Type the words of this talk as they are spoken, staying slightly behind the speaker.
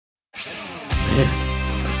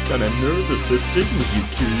kinda nervous to sing with you,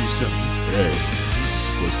 Kiryu-san. Hey, this is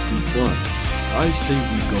supposed to be fun. I say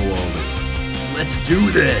we go all in. Let's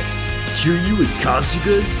do this! Kiryu and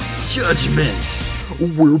Kasuga's Judgment!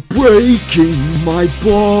 We're breaking my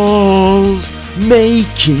balls,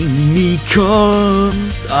 making me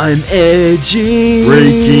come. I'm edging.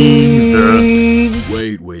 Breaking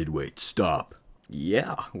the... Wait, stop.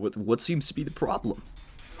 Yeah, what seems to be the problem?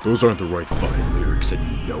 Those aren't the right fucking lyrics and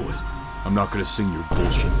you know it. I'm not gonna sing your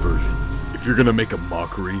bullshit version. If you're gonna make a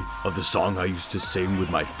mockery of the song I used to sing with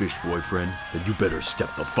my fish boyfriend, then you better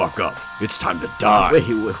step the fuck up. It's time to die. Wait,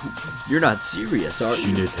 you're not serious, are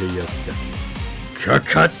you? Shinete yatsuda.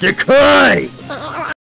 Kakatekai!